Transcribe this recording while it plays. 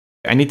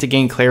I need to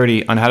gain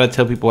clarity on how to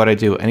tell people what I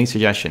do. Any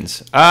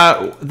suggestions?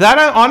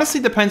 That honestly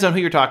depends on who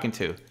you're talking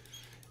to.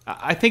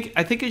 I think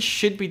it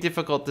should be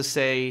difficult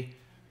to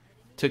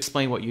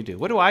explain what you do.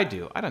 What do?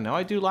 I don't know.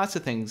 I do lots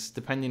of things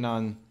depending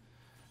on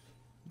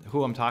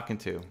who I'm talking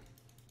to.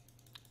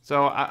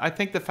 So I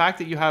think the fact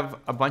that you have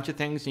a bunch of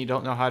things and you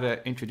don't know how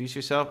to introduce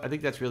yourself, I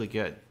think that's really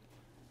good.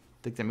 I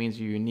think that means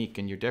you're unique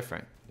and you're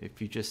different.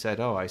 If you just said,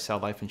 oh, I sell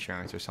life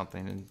insurance or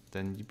something,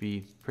 then you'd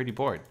be pretty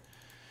bored.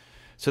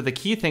 So the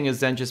key thing is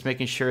then just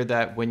making sure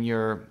that when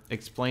you're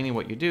explaining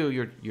what you do,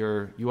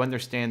 you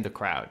understand the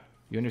crowd.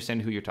 You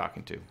understand who you're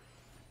talking to.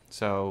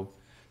 So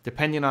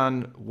depending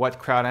on what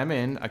crowd I'm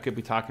in, I could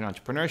be talking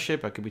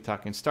entrepreneurship, I could be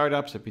talking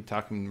startups, I could be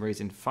talking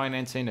raising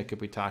financing, I could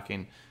be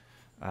talking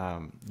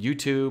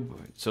YouTube,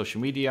 social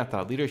media,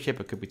 thought leadership,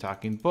 I could be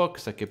talking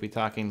books, I could be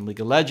talking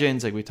League of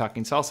Legends, I could be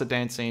talking salsa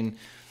dancing.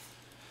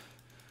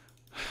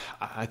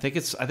 I think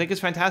it's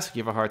fantastic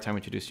you have a hard time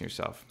introducing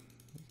yourself.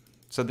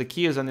 So the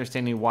key is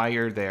understanding why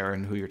you're there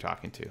and who you're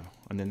talking to.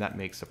 And then that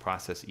makes the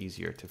process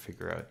easier to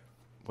figure out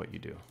what you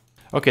do.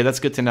 Okay, that's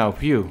good to know.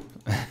 Phew.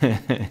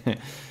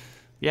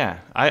 Yeah,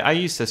 I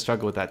used to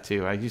struggle with that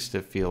too. I used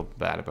to feel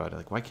bad about it.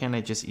 Like, why can't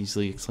I just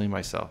easily explain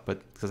myself?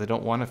 But because I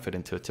don't want to fit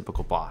into a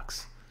typical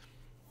box.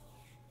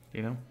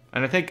 You know?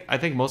 And I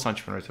think most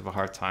entrepreneurs have a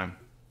hard time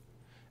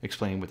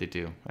explaining what they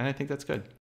do. And I think that's good.